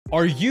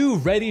Are you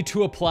ready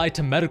to apply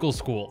to medical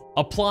school?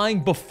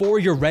 Applying before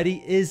you're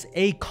ready is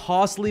a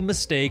costly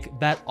mistake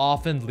that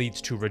often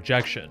leads to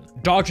rejection.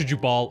 Dr.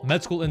 Jubal,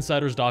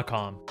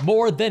 MedSchoolInsiders.com.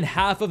 More than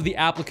half of the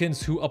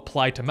applicants who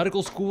apply to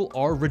medical school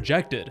are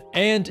rejected.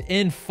 And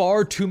in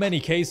far too many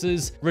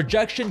cases,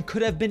 rejection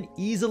could have been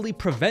easily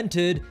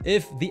prevented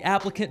if the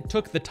applicant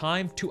took the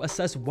time to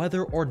assess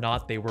whether or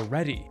not they were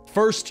ready.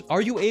 First,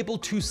 are you able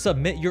to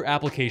submit your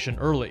application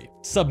early?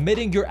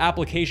 Submitting your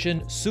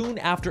application soon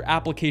after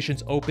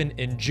applications open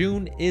in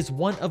June is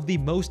one of the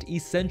most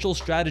essential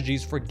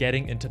strategies for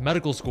getting into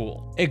medical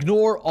school.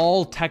 Ignore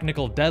all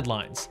technical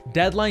deadlines.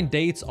 Deadline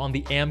dates on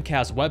the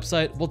AMCAS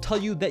website will tell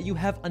you that you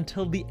have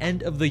until the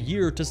end of the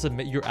year to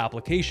submit your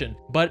application,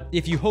 but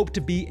if you hope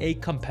to be a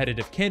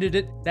competitive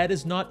candidate, that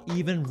is not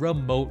even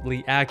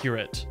remotely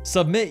accurate.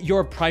 Submit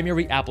your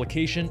primary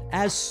application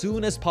as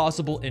soon as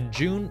possible in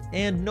June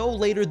and no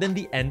later than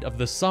the end of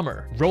the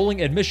summer.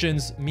 Rolling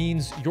admissions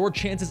means your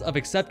chances of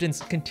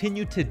acceptance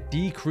continue to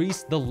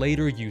decrease the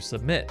later you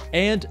submit.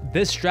 And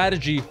this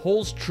strategy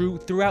holds true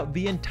throughout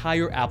the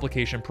entire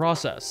application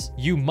process.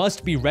 You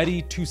must be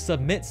ready to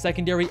submit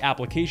secondary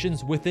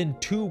applications within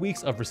 2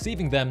 weeks of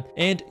receiving them,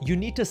 and you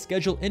need to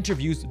schedule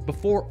interviews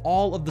before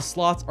all of the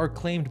slots are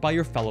claimed by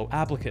your fellow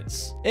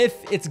applicants.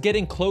 If it's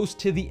getting close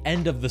to the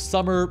end of the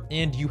summer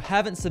and you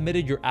haven't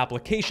submitted your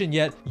application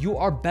yet, you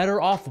are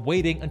better off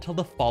waiting until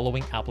the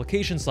following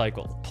application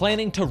cycle.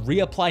 Planning to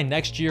reapply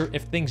next year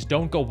if things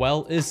don't go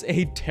well is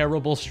a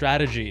terrible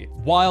strategy.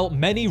 While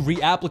many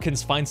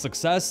reapplicants find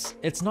success,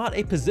 it's not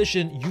a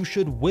position you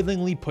should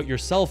willingly put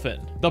yourself in.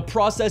 The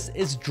process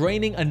is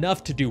draining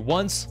enough to do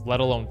once, let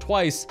alone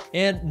twice,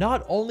 and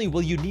not only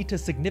will you need to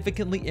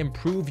significantly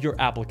improve your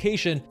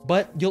application,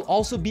 but you'll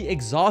also be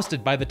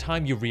exhausted by the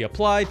time you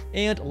reapply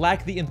and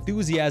lack the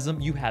enthusiasm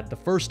you had the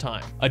first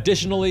time.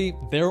 Additionally,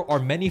 there are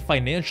many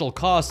financial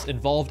costs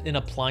involved in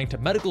applying to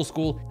medical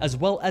school, as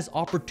well as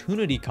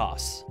opportunity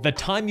costs. The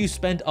time you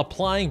spend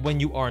applying when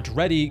you aren't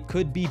ready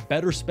could be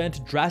better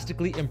spent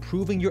drastically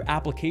improving your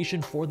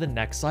application for the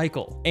next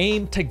cycle.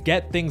 Aim to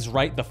get things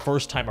right the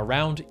first time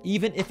around,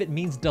 even if it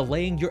means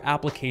delaying your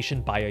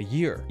application by a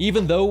year.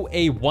 Even though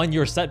a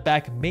 1-year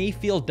setback may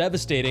feel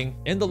devastating,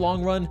 in the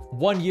long run,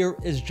 1 year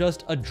is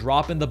just a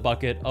drop in the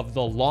bucket of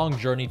the long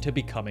journey to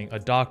becoming a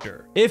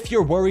doctor. If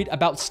you're worried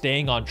about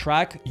staying on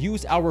track,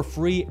 use our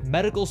free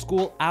medical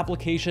school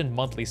application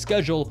monthly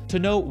schedule to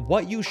know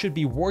what you should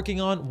be working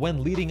on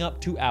when leading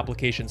up to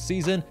application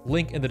season,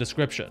 link in the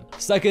description.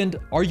 Second,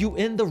 are you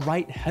in the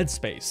right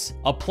headspace?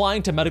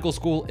 Applying to medical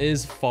school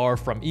is far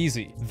from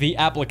easy. The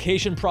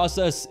application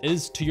process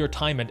is to your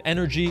time and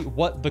energy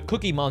what the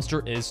Cookie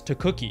Monster is to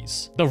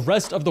cookies. The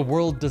rest of the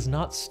world does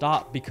not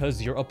stop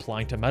because you're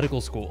applying to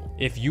medical school.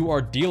 If you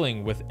are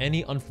dealing with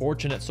any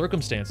unfortunate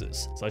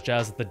circumstances, such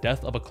as the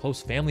death of a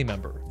close family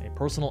member, a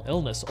personal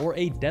illness, or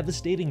a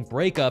devastating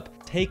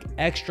breakup, take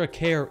extra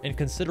care in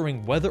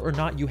considering whether or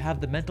not you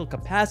have the mental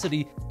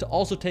capacity to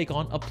also take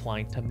on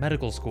applying to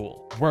medical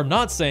school. We're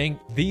not saying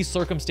these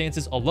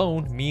circumstances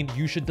alone mean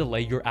you should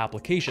delay your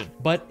application,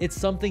 but it's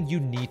something you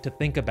need to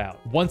think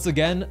about. Once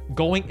again,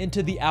 going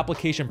into the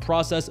application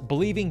process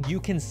believing you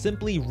can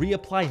simply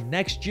reapply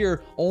next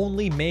year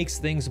only makes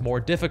things more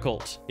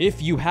difficult.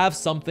 If you have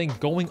something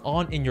going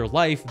on in your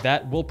life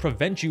that will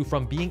prevent you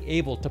from being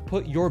able to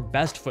put your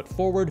best foot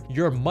forward,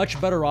 you're much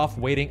better off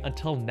waiting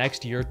until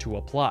next year to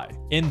apply.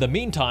 In the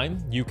meantime,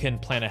 you can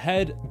plan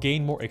ahead,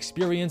 gain more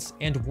experience,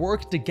 and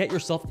work to get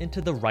yourself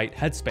into the right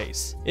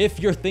headspace. If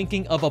you're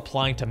thinking of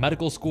applying to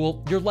medical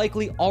school, you're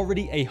likely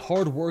already a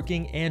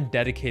hardworking and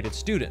dedicated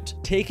student.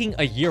 Taking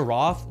a year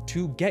off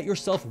to get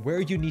yourself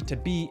where you need to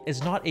be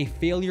is not a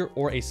failure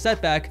or a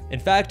setback. In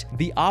fact,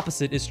 the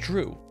opposite is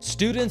true.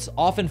 Students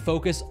often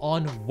focus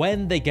on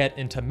when they get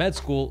into med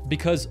school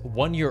because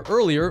 1 year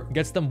earlier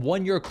gets them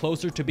 1 year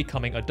closer to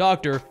becoming a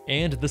doctor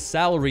and the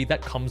salary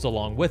that comes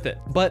along with it.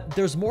 But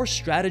there's more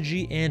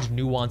strategy and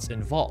nuance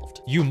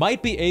involved. You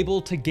might be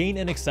able to gain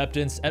an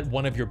acceptance at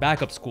one of your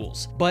backup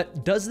schools,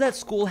 but does that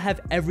school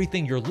have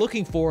everything you're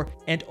looking for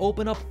and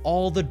open up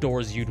all the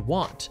doors you'd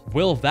want?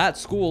 Will that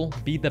school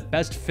be the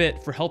best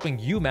fit for helping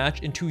you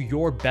match into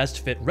your best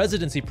fit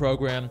residency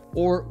program,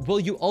 or will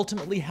you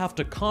ultimately have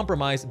to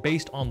compromise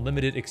based on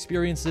limited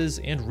experiences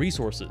and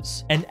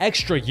resources? An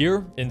extra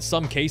year, in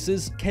some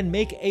cases, can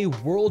make a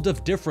world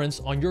of difference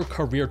on your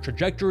career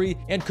trajectory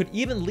and could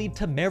even lead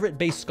to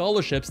merit-based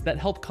scholarships that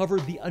help cover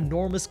the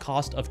enormous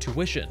cost of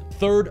tuition.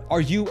 Third,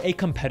 are you a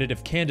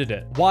competitive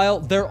candidate? While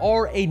there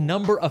are a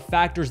number of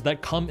factors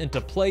that come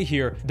into play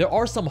here, there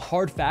are some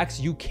hard facts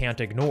you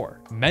can't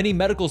ignore. Many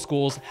medical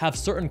schools have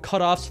certain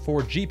cutoffs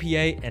for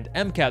GPA and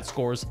MCAT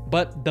scores,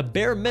 but the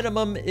bare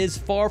minimum is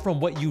far from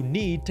what you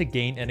need to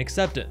gain an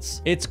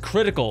acceptance. It's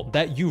critical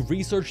that you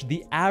research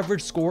the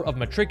average score of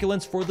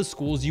matriculants for the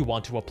schools you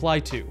want to apply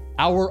to.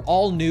 Our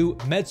all-new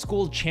Med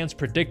School Chance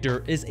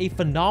Predictor is a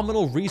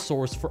phenomenal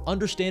resource for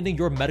understanding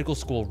your medical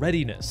school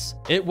readiness.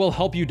 It will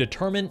help you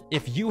determine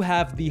if you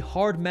have the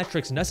hard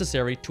metrics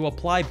necessary to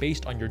apply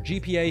based on your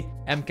GPA,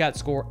 MCAT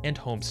score, and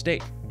home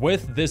state.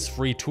 With this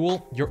free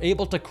tool, you're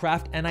able to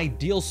craft an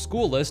ideal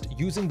school list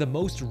using the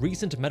most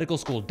recent medical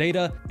school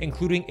data,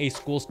 including a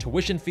school's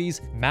tuition fees,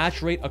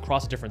 match rate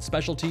across different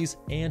specialties,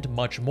 and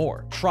much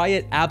more. Try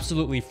it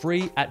absolutely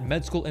free at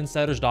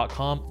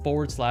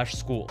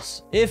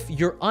medschoolinsiders.com/schools. If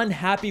you're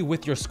unhappy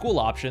with your school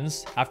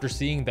options after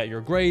seeing that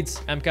your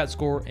grades, MCAT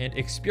score, and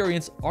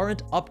experience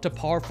aren't up to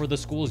par for the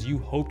schools you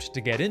hoped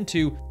to get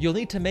into, you'll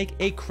need to make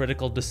a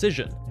critical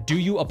decision. Do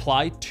you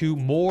apply to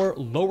more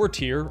lower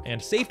tier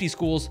and safety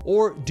schools,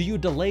 or do you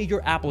delay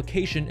your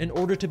application in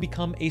order to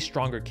become a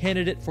stronger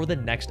candidate for the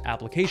next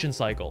application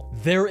cycle?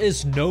 There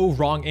is no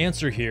wrong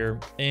answer here,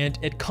 and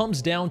it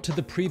comes down to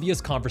the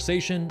previous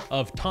conversation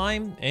of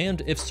time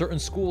and if certain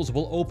schools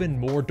will open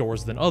more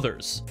doors than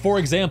others. For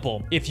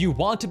example, if you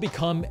want to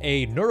become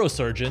a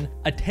neurosurgeon,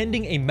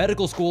 attending a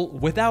medical school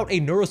without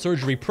a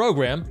neurosurgery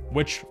program,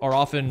 which are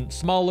often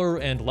smaller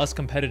and less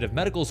competitive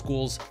medical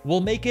schools,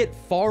 will make it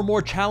far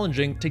more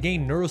challenging to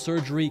gain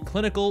neurosurgery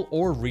clinical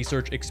or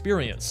research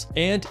experience.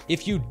 And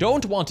if you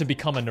don't want to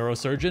become a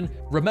neurosurgeon,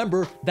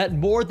 remember that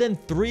more than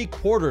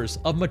 3/4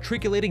 of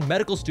matriculating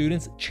medical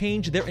students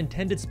change their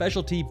intended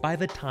specialty by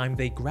the time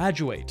they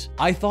graduate.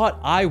 I thought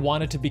I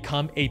wanted to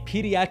become a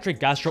pediatric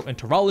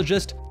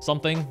gastroenterologist,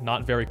 something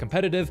not very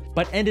competitive,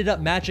 but ended up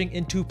matching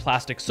into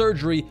plastic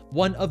surgery,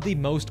 one of the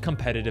most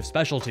competitive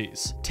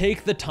specialties.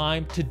 Take the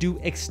time to do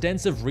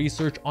extensive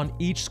research on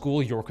each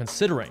school you're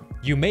considering.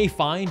 You may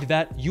find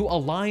that you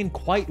align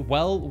quite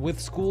well with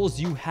schools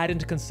you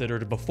hadn't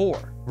considered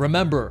before.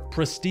 Remember,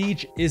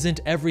 prestige isn't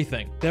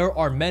everything. There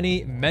are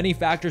many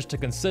factors to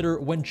consider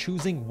when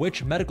choosing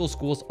which medical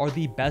schools are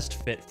the best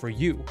fit for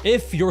you.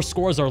 If your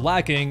scores are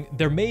lacking,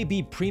 there may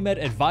be pre-med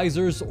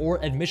advisors or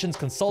admissions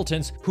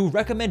consultants who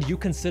recommend you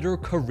consider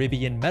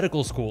Caribbean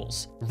medical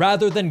schools.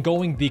 Rather than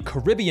going the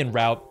Caribbean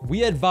route,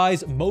 we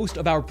advise most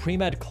of our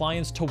pre-med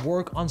clients to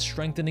work on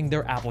strengthening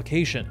their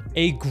application.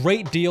 A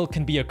great deal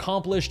can be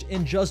accomplished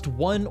in just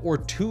 1 or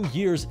 2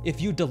 years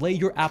if you delay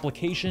your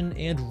application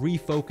and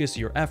refocus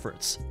your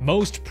efforts.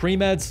 Most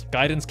pre-meds,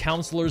 guidance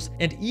counselors,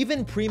 and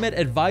even pre-med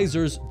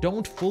advisors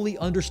don't fully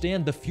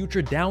understand the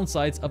future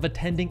downsides of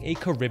attending a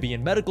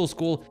Caribbean medical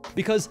school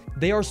because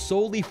they are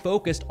solely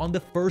focused on the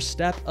first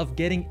step of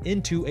getting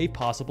into a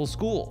possible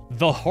school.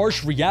 The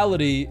harsh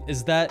reality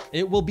is that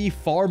it will be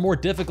far more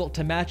difficult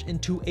to match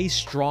into a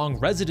strong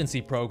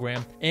residency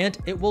program, and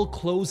it will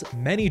close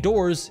many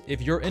doors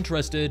if you're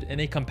interested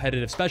in a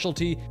competitive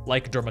specialty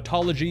like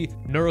dermatology,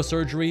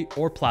 neurosurgery,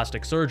 or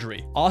plastic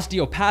surgery.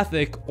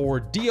 Osteopathic or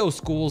DO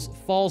schools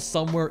fall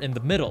somewhere in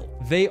the middle.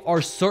 They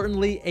are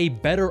certainly a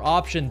better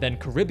option than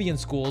Caribbean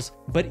schools,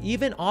 but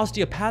even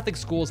osteopathic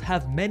schools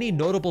have many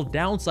notable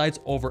downsides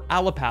over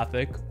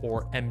allopathic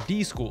or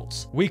MD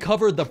schools. We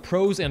covered the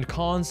pros and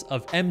cons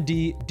of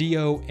MD,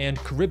 DO, and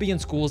Caribbean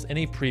schools in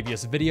a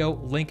previous video,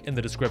 link in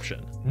the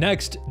description.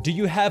 Next, do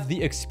you have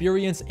the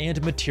experience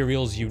and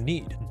materials you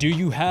need? Do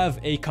you have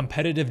a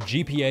competitive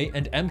GPA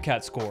and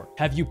MCAT score?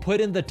 Have you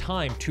put in the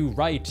time to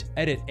write,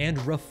 edit,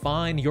 and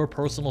refine your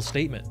personal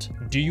statement?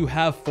 Do you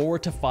have 4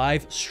 to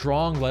 5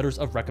 strong letters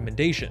of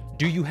recommendation?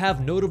 Do you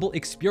have notable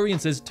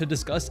experiences to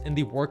discuss in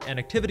the work and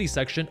activity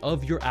section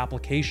of your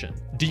application?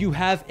 Do you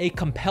have a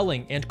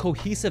compelling and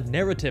cohesive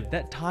narrative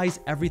that ties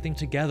everything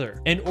together?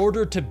 In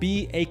order to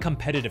be a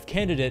competitive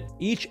candidate,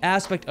 each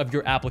aspect of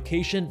your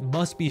application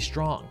must be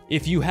strong.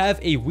 If you have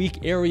a weak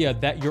area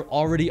that you're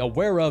already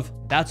aware of,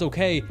 that's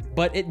okay,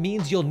 but it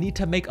means you'll need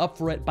to make up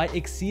for it by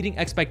exceeding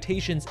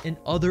expectations in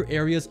other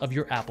areas of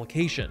your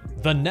application.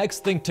 The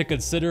next thing to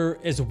consider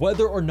is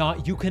whether or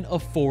not you can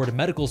afford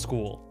medical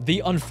school.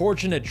 The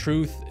unfortunate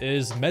truth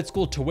is med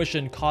school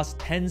tuition costs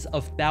tens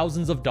of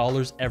thousands of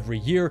dollars every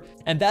year,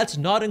 and that's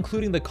not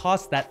including the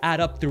costs that add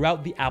up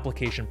throughout the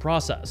application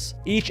process.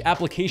 Each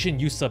application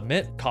you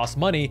submit costs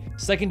money,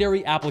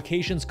 secondary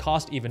applications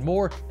cost even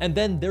more, and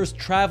then there's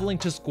traveling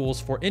to schools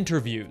for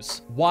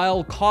interviews.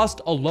 While cost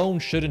alone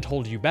shouldn't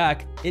hold you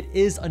back, it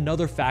is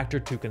another factor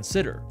to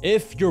consider.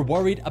 If you're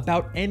worried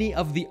about any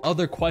of the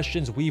other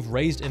questions we've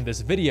raised in this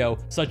video,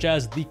 such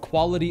as the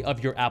quality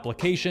of your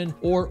application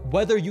or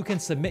whether you can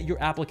submit your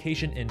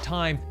application in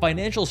time,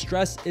 financial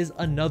stress is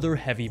another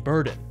heavy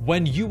burden.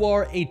 When you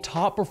are a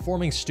top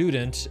performing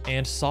student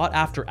and sought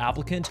after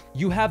applicant,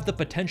 you have the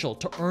potential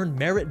to earn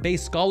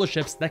merit-based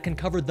scholarships that can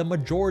cover the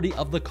majority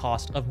of the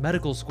cost of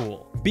medical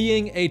school.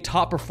 Being a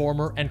top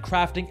performer and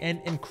crafting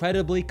an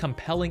incredibly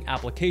compelling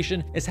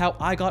application is how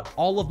I got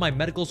all of my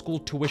medical school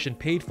tuition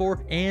paid for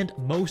and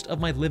most of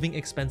my living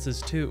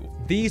expenses too.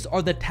 These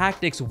are the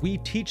tactics we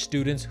teach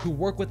students who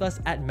work with us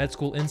at Med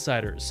School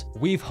Insiders.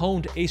 We've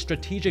honed a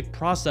strategic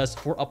process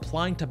for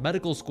applying to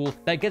medical school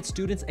that gets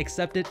students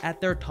accepted at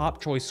their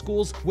top choice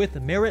schools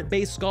with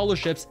merit-based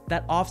scholarships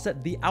that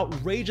offset the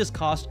outrageous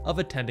cost of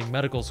attending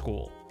medical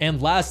school.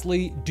 And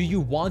lastly, do you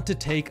want to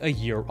take a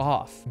year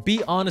off?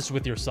 Be honest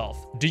with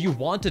yourself. Do you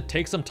want to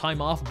take some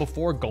time off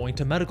before going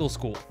to medical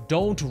school?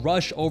 Don't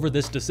rush over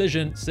this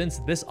decision since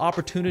this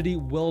opportunity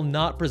will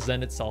not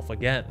present itself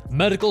again.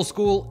 Medical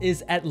school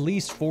is at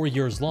least 4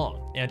 years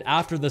long. And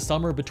after the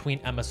summer between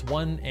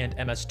MS1 and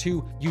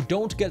MS2, you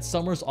don't get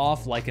summers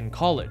off like in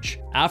college.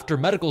 After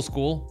medical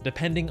school,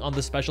 depending on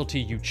the specialty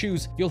you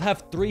choose, you'll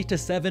have 3 to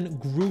 7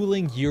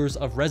 grueling years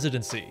of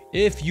residency.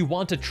 If you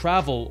want to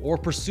travel or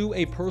pursue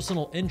a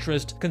personal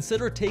interest,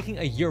 consider taking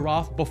a year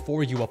off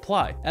before you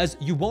apply, as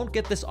you won't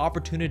get this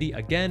opportunity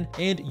again,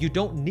 and you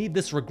don't need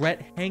this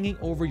regret hanging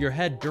over your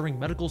head during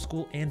medical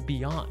school and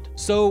beyond.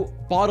 So,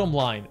 bottom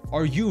line,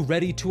 are you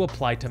ready to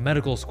apply to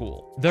medical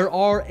school? There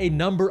are a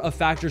number of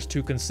factors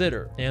to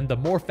consider, and the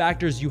more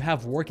factors you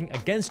have working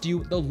against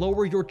you, the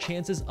lower your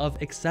chances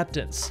of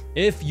acceptance.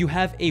 If you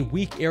have a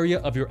weak area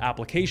of your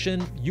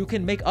application, you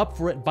can make up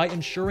for it by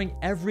ensuring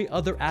every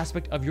other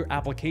aspect of your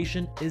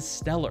application is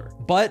stellar.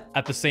 But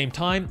at the same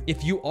time,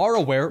 if you are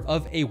aware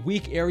of a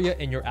weak area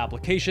in your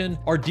application,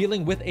 are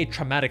dealing with a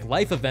traumatic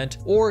life event,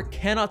 or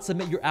cannot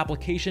submit your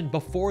application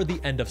before the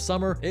end of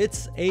summer,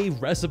 it's a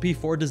recipe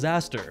for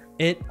disaster.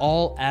 It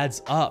all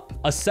adds up.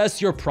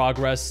 Assess your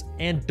progress,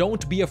 and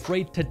don't be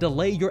afraid to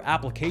delay your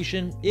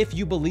application if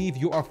you believe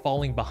you are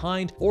falling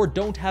behind or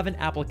don't have an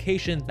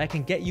application that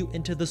can get you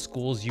into the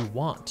schools you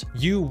want.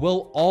 You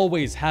will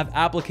always have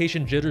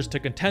application jitters to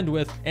contend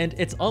with, and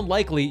it's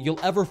unlikely you'll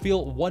ever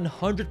feel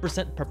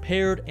 100%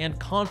 prepared and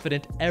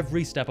confident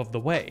every step of the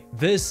way.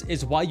 This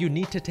is why you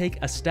need to take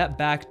a step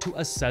back to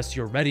assess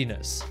your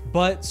readiness.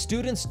 But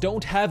students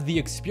don't have the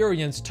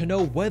experience to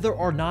know whether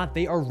or not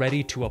they are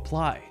ready to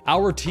apply.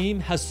 Our team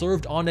has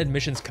served on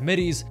admissions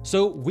committees,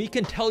 so we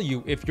can tell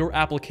you if your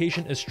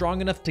application is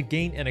strong enough to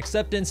gain an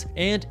acceptance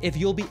and if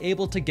you'll be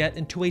able to get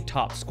into a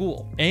top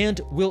school.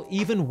 And we'll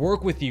even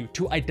work with you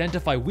to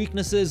identify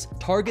weaknesses,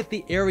 target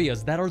the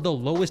areas that are the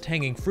lowest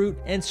hanging fruit,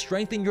 and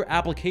strengthen your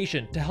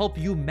application to help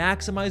you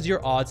maximize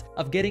your odds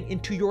of getting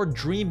into your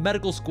dream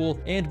medical school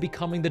and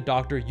becoming the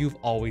doctor you've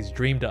always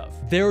dreamed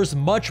of. There's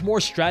much more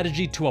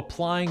strategy to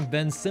applying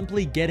than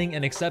simply getting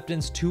an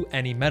acceptance to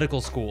any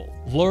medical school.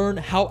 Learn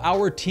how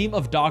our team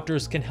of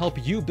doctors can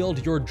help you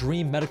build your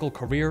dream medical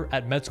career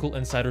at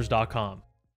medschoolinsiders.com.